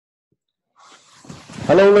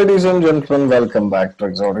Hello, ladies and gentlemen. Welcome back to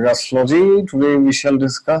OMG Astrology. Today, we shall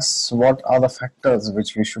discuss what are the factors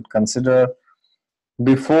which we should consider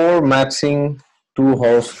before matching two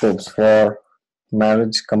horoscopes for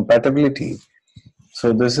marriage compatibility.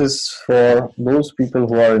 So, this is for those people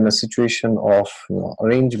who are in a situation of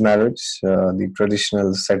arranged marriage, the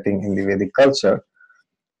traditional setting in the Vedic culture,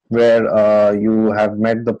 where you have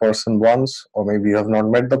met the person once, or maybe you have not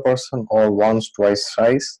met the person, or once, twice,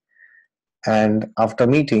 thrice, and after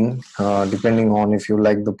meeting, depending on if you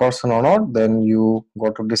like the person or not, then you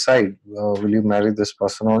got to decide, will you marry this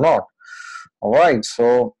person or not. All right,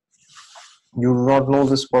 so you do not know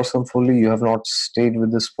this person fully, you have not stayed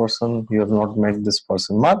with this person, you have not met this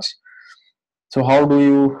person much. So how do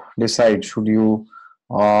you decide, should you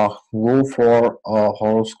go for a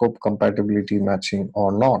horoscope compatibility matching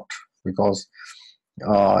or not? Because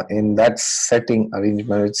in that setting, arranged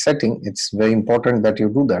marriage setting, it's very important that you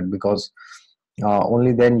do that, because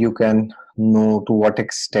only then you can know to what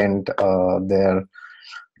extent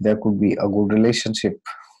there could be a good relationship.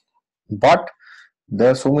 But there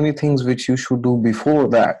are so many things which you should do before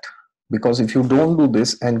that, because if you don't do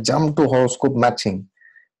this and jump to horoscope matching,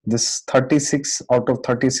 this 36 out of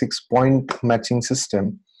 36 point matching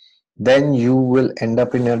system, then you will end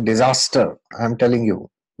up in a disaster. I'm telling you.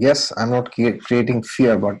 Yes, I'm not creating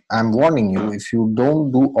fear, but I'm warning you. If you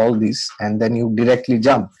don't do all this and then you directly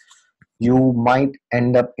jump, you might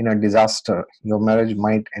end up in a disaster. Your marriage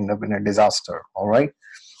might end up in a disaster. All right.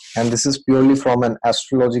 And this is purely from an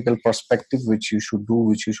astrological perspective, which you should do,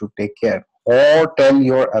 which you should take care, or tell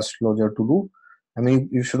your astrologer to do. I mean,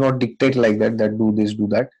 you should not dictate like that, that do this, do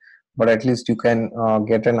that, but at least you can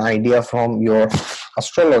get an idea from your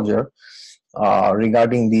astrologer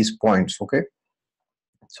regarding these points. Okay.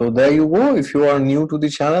 So there you go. If you are new to the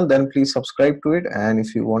channel, then please subscribe to it. And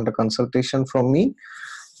if you want a consultation from me,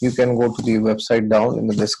 you can go to the website down in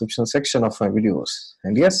the description section of my videos.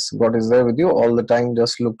 And yes, God is there with you all the time.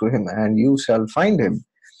 Just look to him and you shall find him.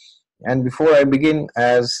 And before I begin,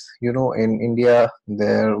 as you know, in India,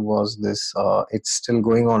 there was this, it's still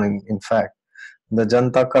going on in fact, the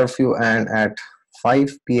Janta curfew, and at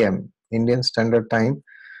 5 p.m. Indian Standard Time,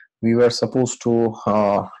 we were supposed to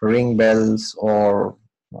ring bells or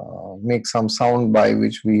make some sound by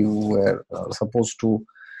which we were supposed to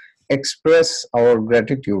express our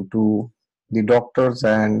gratitude to the doctors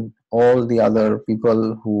and all the other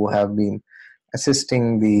people who have been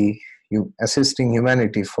assisting assisting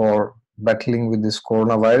humanity for battling with this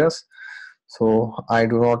coronavirus. So I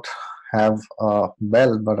do not have a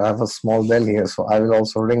bell, but I have a small bell here, so I will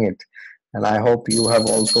also ring it, and I hope you have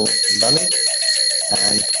also done it.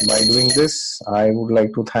 And by doing this, I would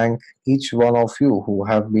like to thank each one of you who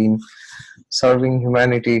have been serving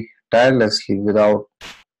humanity tirelessly without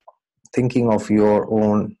thinking of your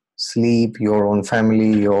own sleep, your own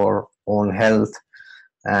family, your own health,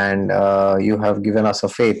 and you have given us a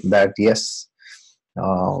faith that yes,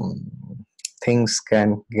 um, things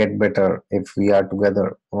can get better if we are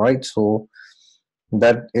together. Right? So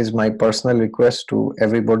that is my personal request to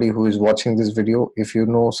everybody who is watching this video. If you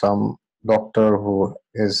know some doctor who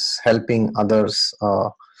is helping others,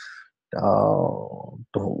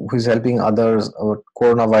 who is helping others,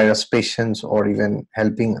 coronavirus patients, or even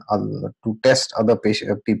helping to test other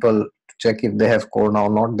people to check if they have corona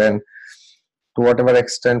or not, then to whatever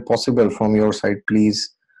extent possible from your side,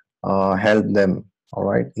 please help them. All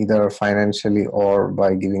right, either financially or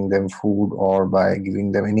by giving them food or by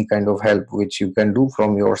giving them any kind of help which you can do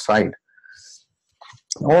from your side.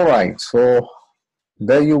 All right, so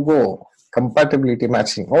there you go, compatibility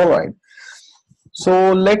matching. All right,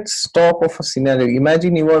 so let's talk of a scenario.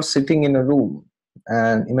 Imagine you are sitting in a room,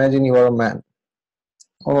 and imagine you are a man,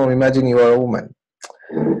 or imagine you are a woman,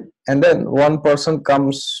 and then one person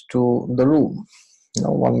comes to the room. You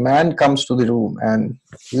know, one man comes to the room, and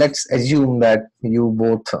let's assume that you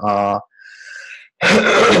both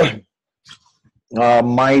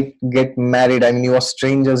might get married. I mean, you are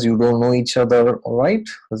strangers, you don't know each other. All right,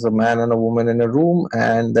 there's a man and a woman in a room,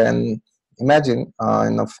 and then imagine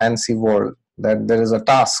in a fancy world that there is a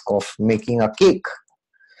task of making a cake.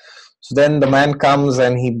 So then the man comes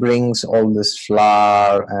and he brings all this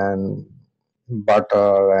flour and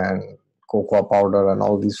butter and cocoa powder and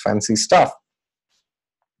all these fancy stuff.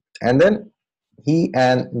 And then he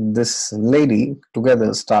and this lady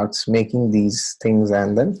together starts making these things,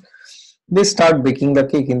 and then they start baking the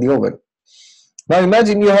cake in the oven. Now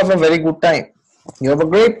imagine you have a very good time. You have a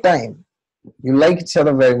great time. You like each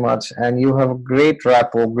other very much, and you have a great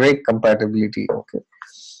rapport, great compatibility. Okay.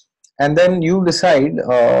 And then you decide,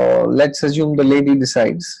 let's assume the lady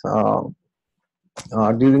decides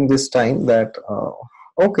during this time that,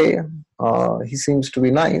 okay, he seems to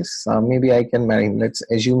be nice, maybe I can marry him. Let's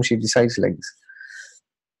assume she decides like this.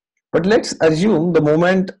 But let's assume the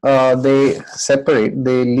moment they separate,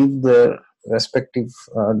 they leave the respective,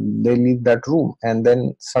 they leave that room, and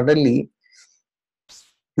then suddenly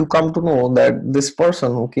you come to know that this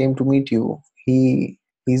person who came to meet you,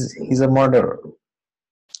 he's a murderer,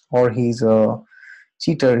 or he's a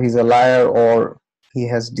cheater, he's a liar, or he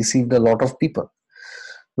has deceived a lot of people.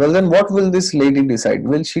 Well, then what will this lady decide?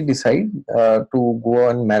 Will she decide to go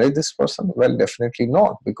and marry this person? Well, definitely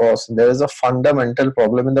not, because there is a fundamental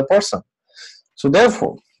problem in the person. So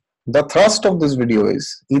therefore, the thrust of this video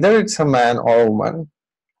is either it's a man or a woman,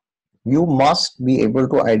 you must be able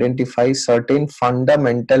to identify certain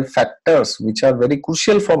fundamental factors which are very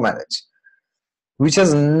crucial for marriage, which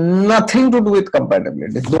has nothing to do with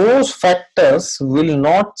compatibility. Those factors will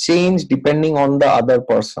not change depending on the other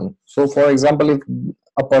person. So for example, if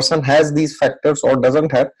a person has these factors or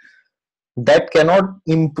doesn't have, that cannot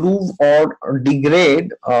improve or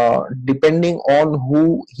degrade depending on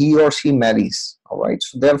who he or she marries. All right,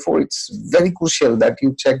 so therefore it's very crucial that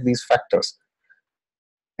you check these factors.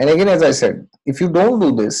 And again, as I said, if you don't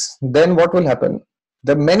do this, then what will happen?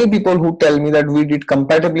 There are many people who tell me that we did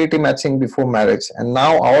compatibility matching before marriage and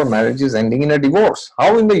now our marriage is ending in a divorce.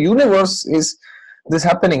 How in the universe is this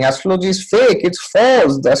happening? Astrology is fake, it's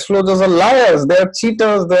false. The astrologers are liars, they are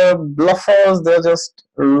cheaters, they are bluffers, they are just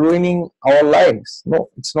ruining our lives. No,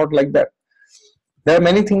 it's not like that. There are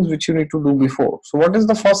many things which you need to do before. So what is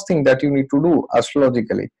the first thing that you need to do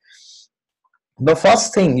astrologically? The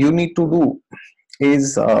first thing you need to do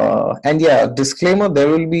is, and yeah, disclaimer, there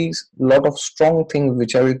will be a lot of strong things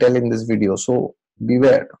which I will tell in this video, so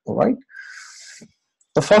beware. All right,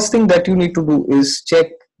 the first thing that you need to do is check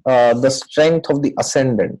the strength of the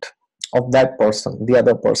ascendant of that person, the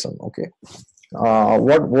other person. Okay,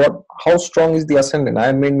 how strong is the ascendant? I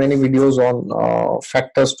have made many videos on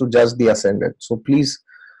factors to judge the ascendant, so please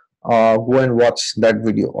go and watch that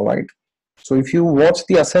video. All right, so if you watch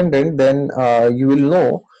the ascendant, then you will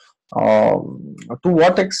know to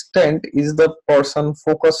what extent is the person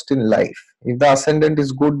focused in life. If the ascendant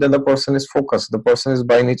is good, then the person is focused, the person is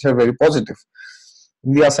by nature very positive.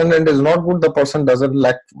 If the ascendant is not good, the person doesn't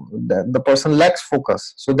lack, the person lacks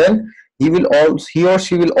focus, so then he or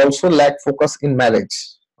she will also lack focus in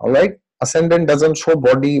marriage. All right, ascendant doesn't show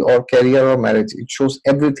body or career or marriage, it shows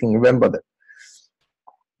everything, remember that.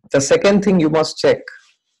 The second thing you must check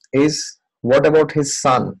is, what about his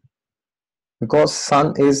sun? Because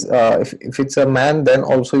sun is, if it's a man, then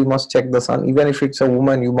also you must check the sun. Even if it's a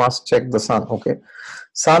woman, you must check the sun. Okay,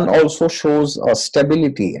 sun also shows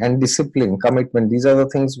stability and discipline, commitment. These are the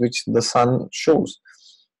things which the sun shows.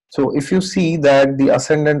 So if you see that the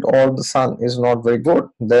ascendant or the sun is not very good,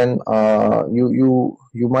 then you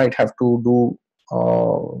might have to do,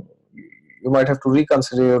 you might have to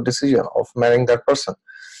reconsider your decision of marrying that person.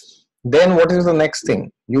 Then what is the next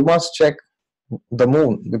thing? You must check the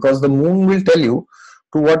moon, because the moon will tell you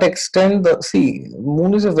to what extent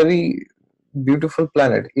moon is a very beautiful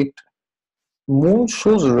planet. Moon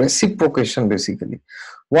shows reciprocation basically.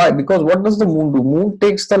 Why? Because what does the moon do? Moon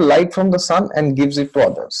takes the light from the sun and gives it to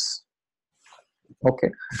others.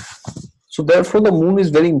 Okay, so therefore the moon is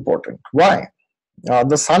very important. Why?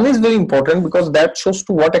 The sun is very important because that shows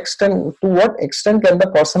to what extent can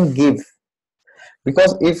the person give.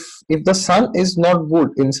 Because if the sun is not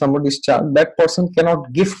good in somebody's chart, that person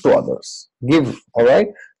cannot give to others. All right,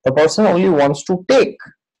 the person only wants to take,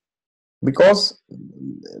 because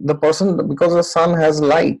the sun has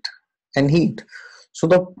light and heat. So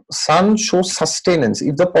the sun shows sustenance.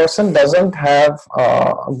 If the person doesn't have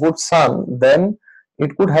a good sun, then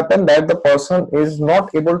it could happen that the person is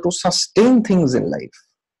not able to sustain things in life,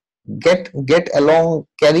 get along,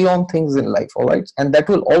 carry on things in life. All right, and that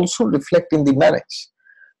will also reflect in the marriage.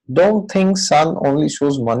 Don't think sun only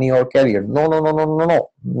shows money or career. No,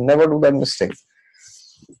 never do that mistake.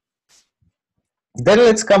 Then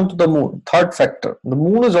let's come to the moon, third factor. The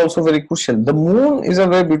moon is also very crucial. The moon is a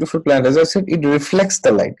very beautiful planet. As I said, it reflects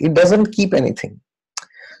the light, it doesn't keep anything.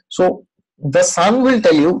 So the sun will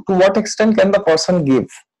tell you to what extent can the person give,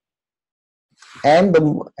 and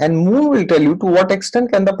moon will tell you to what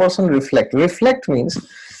extent can the person reflect. Reflect means,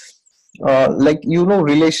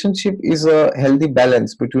 relationship is a healthy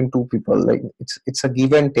balance between two people. Like it's a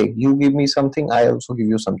give and take. You give me something, I also give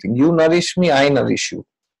you something. You nourish me, I nourish you,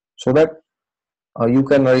 so that you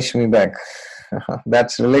can nourish me back.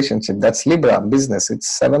 That's relationship. That's Libra business.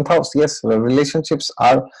 It's 7th house. Yes, relationships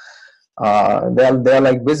are they are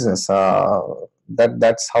like business.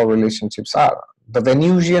 That's how relationships are. The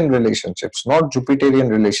Venusian relationships, not Jupiterian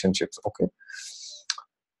relationships. Okay.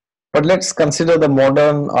 But let's consider the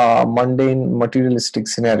modern mundane materialistic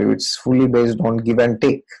scenario. It's fully based on give and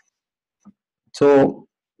take. So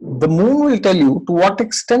the moon will tell you to what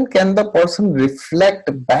extent can the person reflect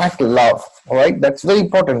back love. All right, that's very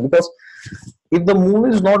important, because if the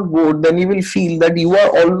moon is not good, then you will feel that you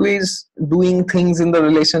are always doing things in the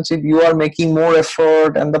relationship, you are making more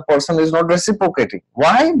effort, and the person is not reciprocating.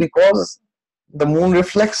 Why? Because the moon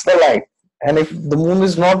reflects the light, and if the moon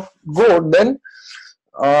is not good, then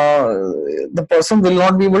uh, the person will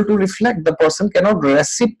not be able to reflect, the person cannot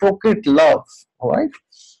reciprocate love. All right.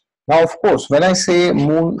 Now, of course, when I say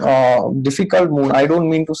moon, difficult moon, I don't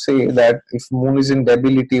mean to say that if moon is in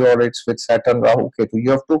debility or it's with Saturn, Rahu, Ketu,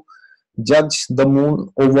 you have to judge the moon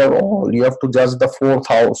overall. You have to judge the fourth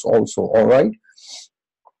house also. All right.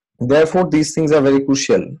 Therefore, these things are very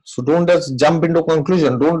crucial. So don't just jump into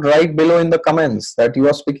conclusion. Don't write below in the comments that you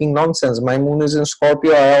are speaking nonsense. My moon is in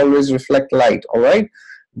Scorpio. I always reflect light. All right.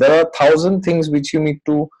 There are 1,000 things which you need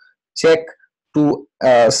to check to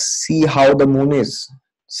see how the moon is.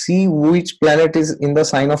 See which planet is in the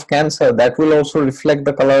sign of Cancer. That will also reflect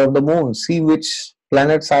the color of the moon. See which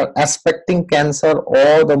planets are aspecting Cancer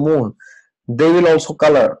or the moon. They will also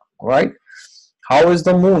color. Right. How is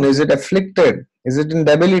the moon? Is it afflicted? Is it in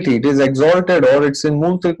debility? It is exalted, or it's in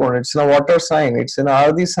Mool Trikona, it's in a water sign, it's in a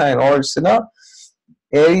Ardhi sign, or it's in a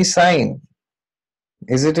airy sign.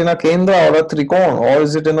 Is it in a Kendra or a Trikona, or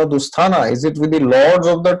is it in a Dusthana? Is it with the lords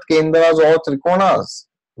of the Kendras or Trikonas?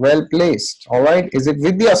 Well placed. Alright. Is it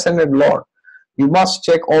with the ascended lord? You must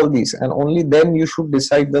check all these, and only then you should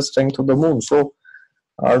decide the strength of the moon. So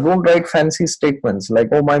don't write fancy statements like,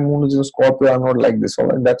 oh, my moon is in Scorpio, I'm not like this. All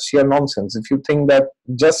right, that's sheer nonsense. If you think that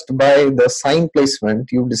just by the sign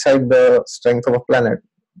placement you decide the strength of a planet,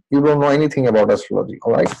 you don't know anything about astrology.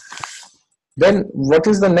 All right. Then what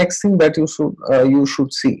is the next thing that you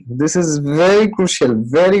should see? This is very crucial,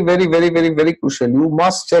 very crucial. You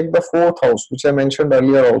must check the fourth house, which I mentioned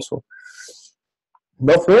earlier also.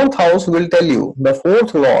 The fourth house will tell you, the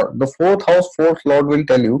fourth lord, the fourth house, fourth lord will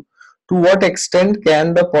tell you to what extent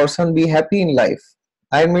can the person be happy in life.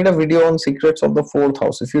 I made a video on secrets of the fourth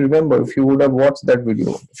house. If you remember, if you would have watched that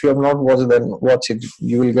video, if you have not watched, then watch it.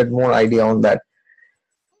 You will get more idea on that.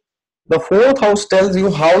 The fourth house tells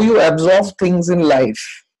you how you absorb things in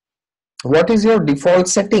life. What is your default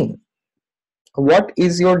setting? What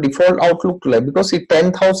is your default outlook to life? Because the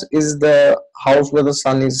 10th house is the house where the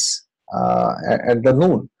sun is at the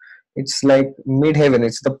noon. It's like mid-heaven.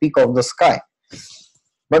 It's the peak of the sky.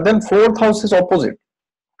 But then fourth house is opposite.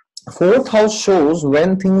 Fourth house shows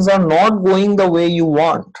when things are not going the way you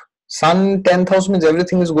want. Sun 10th house means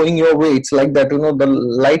everything is going your way. It's like that, the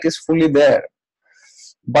light is fully there.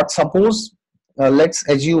 But suppose, let's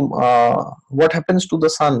assume, what happens to the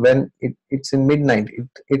sun when it's in midnight?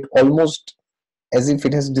 It almost as if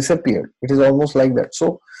it has disappeared. It is almost like that.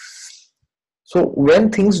 So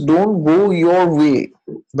when things don't go your way,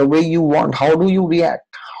 the way you want, how do you react?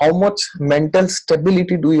 How much mental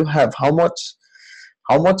stability do you have? How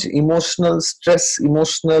much emotional stress,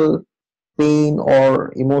 emotional pain,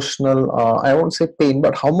 or emotional, I won't say pain,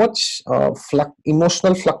 but how much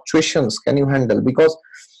emotional fluctuations can you handle? Because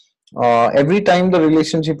every time the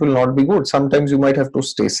relationship will not be good. Sometimes you might have to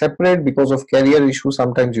stay separate because of career issues.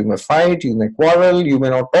 Sometimes you may fight, you may quarrel, you may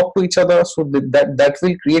not talk to each other. So that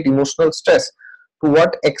will create emotional stress. To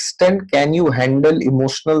what extent can you handle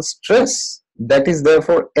emotional stress? That is there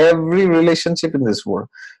for every relationship in this world.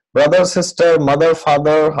 Brother, sister, mother,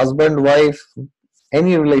 father, husband, wife,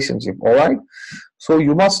 any relationship. All right. So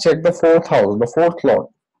you must check the fourth house, the fourth lord.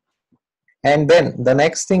 And then the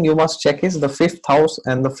next thing you must check is the fifth house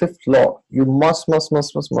and the fifth lord. You must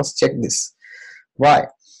check this. Why?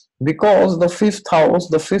 Because the fifth house,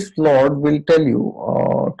 the fifth lord will tell you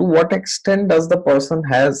to what extent does the person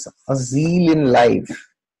has a zeal in life.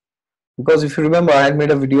 Because if you remember, I had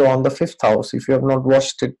made a video on the fifth house. If you have not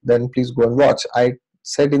watched it, then please go and watch. I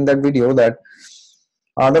said in that video that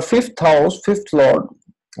the fifth house, fifth lord,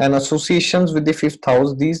 and associations with the fifth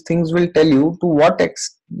house, these things will tell you to what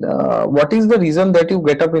what is the reason that you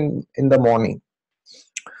get up in the morning.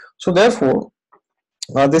 So therefore,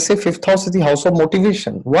 they say fifth house is the house of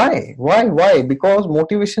motivation. Why? Because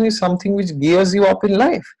motivation is something which gears you up in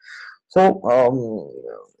life. So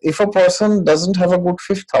if a person doesn't have a good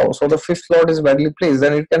fifth house, or the fifth lord is badly placed,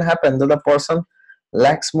 then it can happen that the person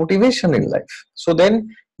lacks motivation in life. So then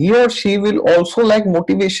he or she will also lack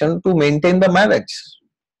motivation to maintain the marriage.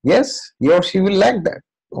 Yes, he or she will lack that.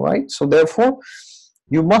 All right. So therefore,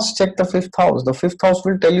 you must check the fifth house. The fifth house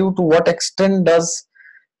will tell you to what extent does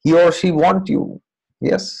he or she want you.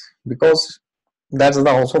 Yes, because that's the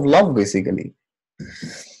house of love basically.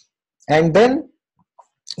 And then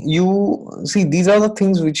you see, these are the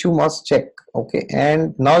things which you must check. Okay,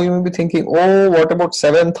 and now you may be thinking, oh, what about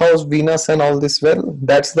seventh house, Venus and all this? Well,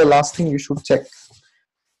 that's the last thing you should check.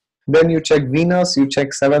 Then you check Venus, you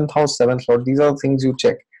check seventh house, seventh lord. These are the things you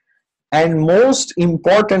check. And most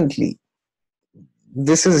importantly,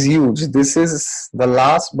 this is huge. This is the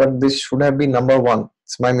last, but this should have been number one.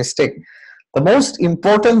 It's my mistake. The most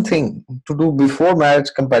important thing to do before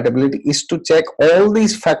marriage compatibility is to check all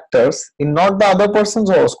these factors in not the other person's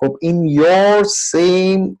horoscope, in your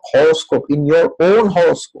same horoscope, in your own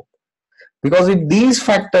horoscope. Because if these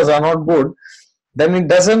factors are not good, then it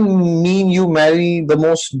doesn't mean you marry the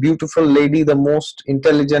most beautiful lady, the most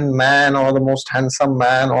intelligent man, or the most handsome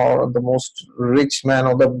man, or the most rich man,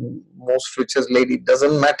 or the most richest lady. It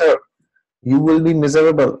doesn't matter. You will be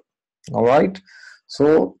miserable. All right.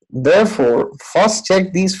 So therefore, first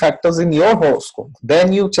check these factors in your horoscope.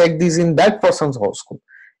 Then you check these in that person's horoscope.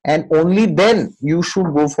 And only then you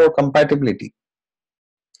should go for compatibility.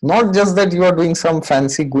 Not just that you are doing some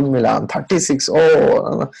fancy Gun Milan, 36,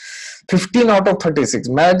 15 out of 36,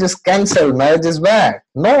 marriage is cancelled, marriage is bad.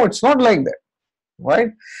 No, it's not like that, right?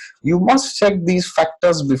 You must check these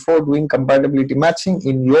factors before doing compatibility matching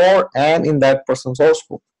in your and in that person's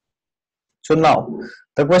horoscope. So now,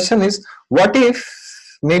 the question is, what if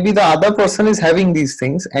maybe the other person is having these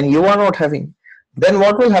things and you are not having? Then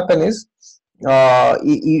what will happen is,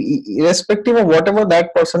 irrespective of whatever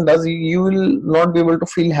that person does, you will not be able to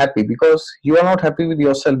feel happy because you are not happy with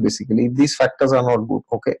yourself basically. These factors are not good.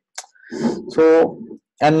 Okay, so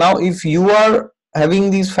and now if you are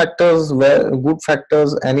having these factors, where good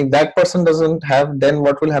factors, and if that person doesn't have, then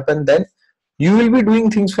what will happen? Then you will be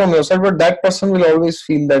doing things from yourself, but that person will always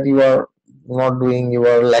feel that you are not doing, you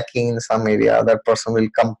are lacking in some area. That person will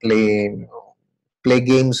complain, play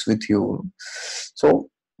games with you.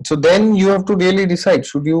 So then you have to really decide,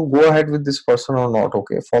 should you go ahead with this person or not?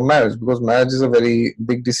 Okay, for marriage, because marriage is a very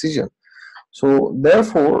big decision. So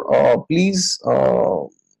therefore, please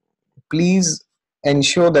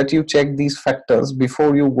ensure that you check these factors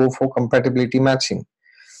before you go for compatibility matching.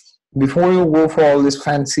 Before you go for all this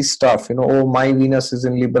fancy stuff, oh, my Venus is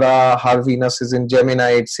in Libra, her Venus is in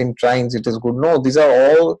Gemini, it's in trines, it is good. No, these are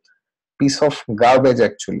all piece of garbage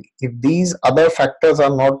actually. If these other factors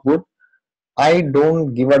are not good, I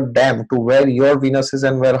don't give a damn to where your Venus is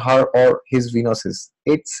and where her or his Venus is.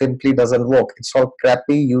 It simply doesn't work. It's all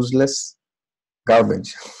crappy, useless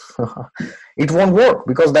garbage. It won't work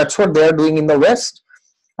because that's what they are doing in the West.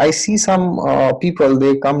 I see some people,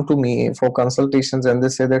 they come to me for consultations and they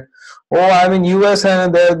say that, oh, I'm in US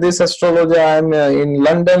and this astrologer, I'm in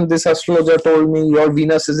London, this astrologer told me your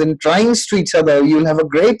Venus is in trines to each other, you'll have a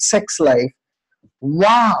great sex life.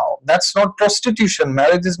 Wow, that's not prostitution.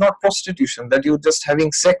 Marriage is not prostitution, that you're just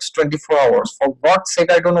having sex 24 hours. For God's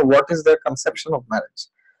sake, I don't know what is their conception of marriage.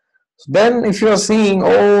 Then if you are seeing,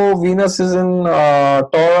 oh, Venus is in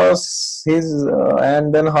Taurus,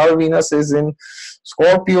 and then her Venus is in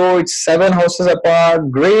Scorpio, it's 7 houses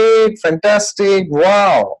apart, great, fantastic,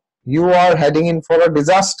 wow, you are heading in for a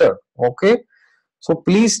disaster. Okay, so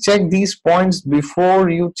please check these points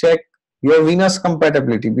before you check your Venus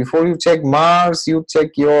compatibility. Before you check Mars, you check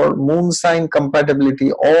your moon sign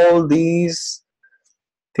compatibility. All these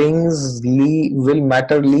things will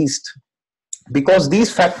matter least, because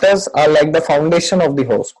these factors are like the foundation of the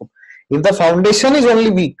horoscope. If the foundation is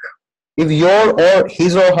only weak, if your or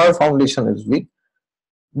his or her foundation is weak,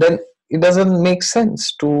 then it doesn't make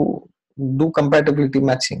sense to do compatibility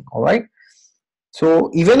matching. All right. So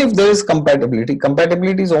even if there is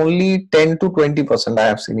compatibility is only 10 to 20%. I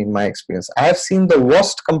have seen in my experience. I have seen the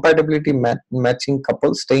worst compatibility matching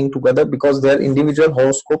couples staying together because their individual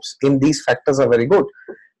horoscopes in these factors are very good.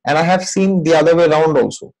 And I have seen the other way around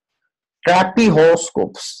also. Crappy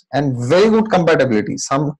horoscopes and very good compatibility,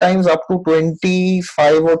 sometimes up to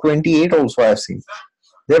 25 or 28 also I have seen.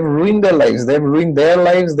 They have ruined their lives. They have ruined their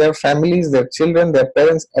lives, their families, their children, their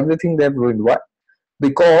parents, everything they have ruined. Why?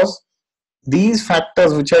 Because these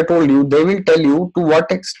factors which I told you, they will tell you to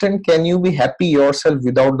what extent can you be happy yourself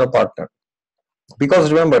without the partner.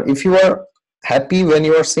 Because remember, if you are happy when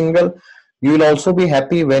you are single, you will also be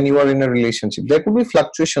happy when you are in a relationship. There could be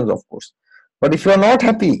fluctuations, of course. But if you are not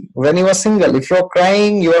happy when you are single, if you are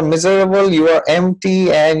crying, you are miserable, you are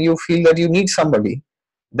empty, and you feel that you need somebody,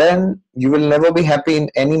 then you will never be happy in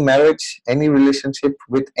any marriage, any relationship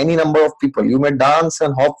with any number of people. You may dance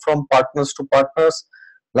and hop from partners to partners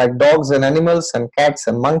like dogs and animals and cats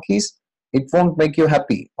and monkeys. It won't make you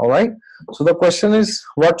happy. All right. So the question is,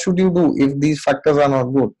 what should you do if these factors are not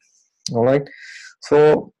good? All right.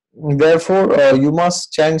 So therefore, you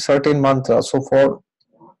must chant certain mantras. So for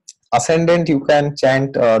ascendant, you can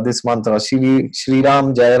chant this mantra: Shri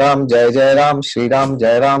Ram Jai Ram Jai Jai Ram, Shri Ram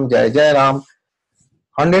Jai Ram Jai Jai Ram,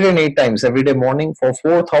 108 times every day morning. For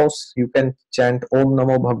fourth house, you can chant Om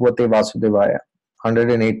Namo Bhagavate Vasudevaya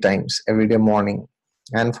 108 times every day morning.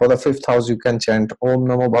 And for the fifth house, you can chant Om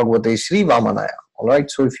Namo Bhagavate Shri Vamanaya. All right.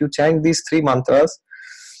 So if you chant these three mantras,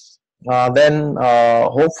 then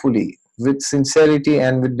hopefully with sincerity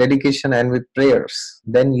and with dedication and with prayers,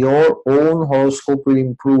 then your own horoscope will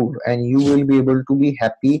improve and you will be able to be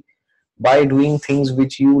happy by doing things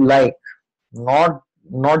which you like, not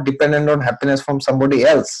dependent on happiness from somebody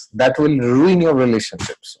else. That will ruin your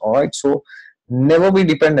relationships. All right. So never be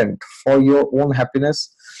dependent for your own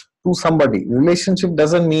happiness to somebody. Relationship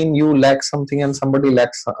doesn't mean you lack something and somebody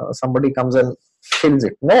lacks, somebody comes and fills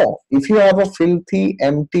it. No, if you have a filthy,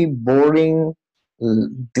 empty, boring,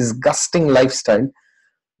 disgusting lifestyle,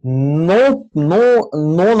 any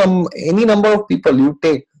number of people you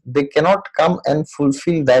take, they cannot come and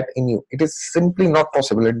fulfill that in you. It is simply not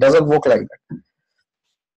possible. It doesn't work like that.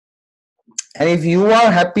 And if you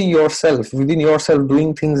are happy yourself, within yourself,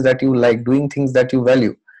 doing things that you like, doing things that you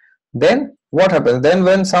value, then what happens? Then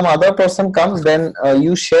when some other person comes, then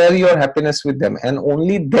you share your happiness with them, and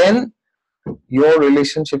only then your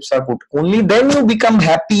relationships are good. Only then you become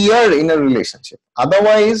happier in a relationship.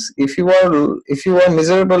 Otherwise, if you are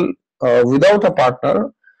miserable without a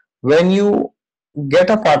partner, when you get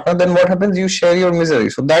a partner, then what happens? You share your misery,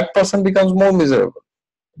 so that person becomes more miserable.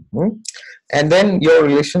 And then your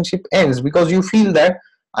relationship ends because you feel that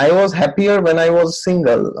I was happier when I was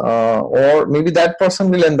single, or maybe that person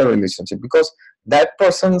will end the relationship because that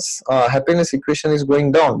person's happiness equation is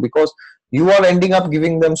going down because you are ending up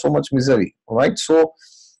giving them so much misery. Right? So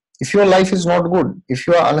if your life is not good, if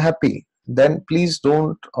you are unhappy, then please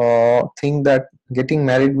don't think that getting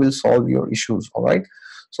married will solve your issues. All right.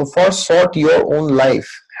 So first sort your own life,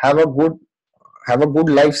 have a good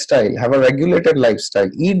lifestyle, have a regulated lifestyle,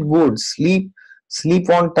 eat good, sleep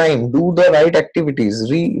on time, do the right activities,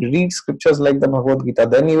 read scriptures like the Bhagavad Gita.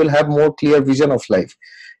 Then you will have more clear vision of life.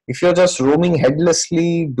 If you're just roaming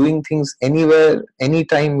headlessly, doing things anywhere,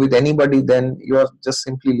 anytime with anybody, then you are just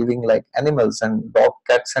simply living like animals and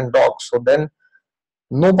cats and dogs. So then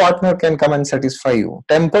no partner can come and satisfy you.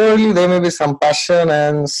 Temporarily there may be some passion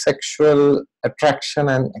and sexual attraction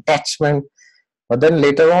and attachment, but then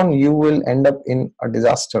later on you will end up in a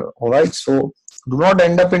disaster. All right. So do not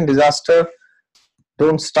end up in disaster.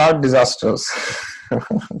 Don't start disasters.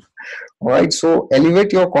 All right. So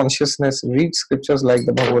elevate your consciousness, read scriptures like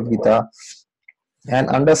the Bhagavad Gita, and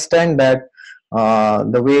understand that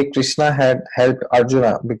the way Krishna had helped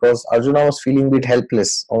Arjuna, because Arjuna was feeling a bit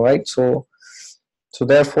helpless. All right. So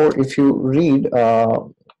therefore, if you read,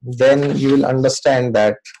 then you will understand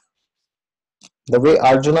that the way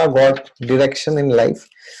Arjuna got direction in life,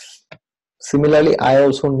 similarly, I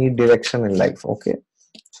also need direction in life. Okay.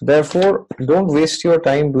 So therefore, don't waste your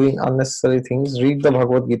time doing unnecessary things. Read the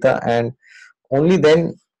Bhagavad Gita, and only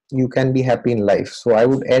then you can be happy in life. So I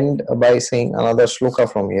would end by saying another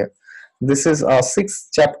shloka from here. This is our 6th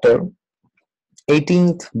chapter,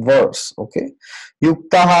 18th verse. Okay.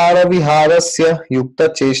 Yuktahara viharasya yukta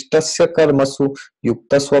cheshtasya karmasu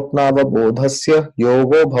yukta swapnavabodhasya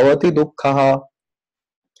yogo bhavati dukkhaha.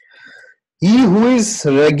 He who is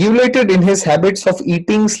regulated in his habits of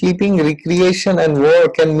eating, sleeping, recreation, and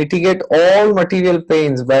work can mitigate all material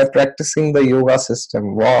pains by practicing the yoga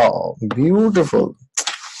system. Wow, beautiful.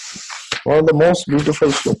 One of the most beautiful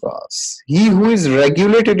slokas. He who is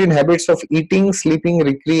regulated in habits of eating, sleeping,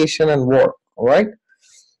 recreation, and work, all right,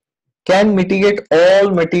 can mitigate all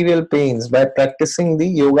material pains by practicing the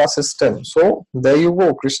yoga system. So there you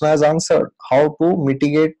go. Krishna has answered how to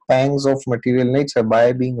mitigate pangs of material nature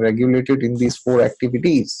by being regulated in these 4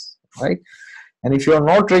 activities, right? And if you are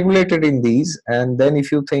not regulated in these, and then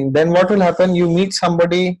if you think, then what will happen? You meet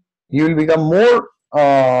somebody, you will become more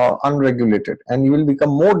unregulated and you will become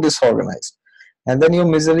more disorganized, and then your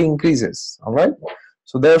misery increases. All right.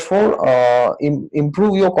 So therefore,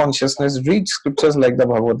 improve your consciousness, read scriptures like the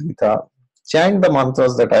Bhagavad Gita, chant the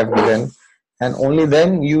mantras that I've given, and only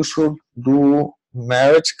then you should do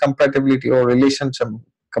marriage compatibility or relationship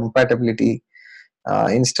compatibility,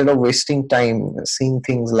 instead of wasting time seeing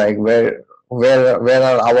things like where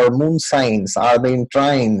are our moon signs, are they in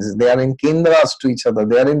trines, they are in kendras to each other,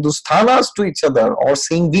 they are in dusthanas to each other, or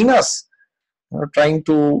seeing Venus, trying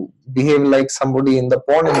to behave like somebody in the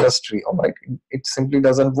porn industry. All right, it simply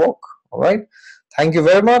doesn't work. All right, thank you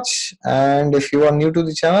very much. And if you are new to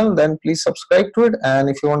the channel, then please subscribe to it. And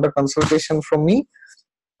if you want a consultation from me,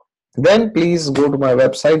 then please go to my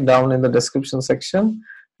website down in the description section.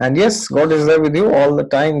 And yes, God is there with you all the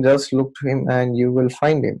time. Just look to him and you will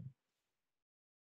find him.